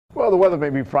Well, the weather may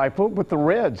be frightful, but the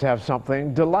Reds have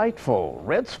something delightful.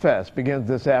 Redsfest begins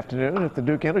this afternoon at the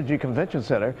Duke Energy Convention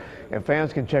Center, and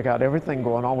fans can check out everything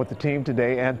going on with the team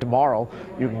today and tomorrow.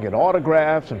 You can get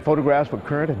autographs and photographs with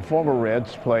current and former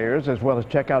Reds players, as well as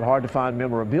check out hard-to-find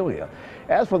memorabilia.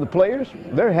 As for the players,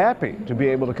 they're happy to be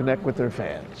able to connect with their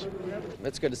fans.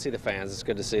 It's good to see the fans. It's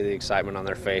good to see the excitement on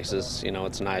their faces. You know,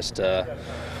 it's nice to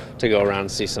go around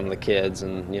and see some of the kids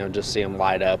and, just see them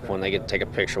light up when they get to take a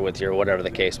picture with you or whatever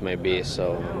the case may be.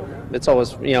 So it's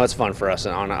always, it's fun for us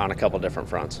on a couple different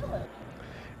fronts.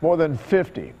 More than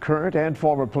 50 current and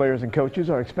former players and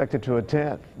coaches are expected to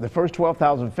attend. The first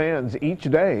 12,000 fans each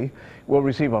day will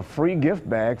receive a free gift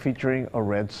bag featuring a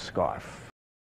Reds scarf.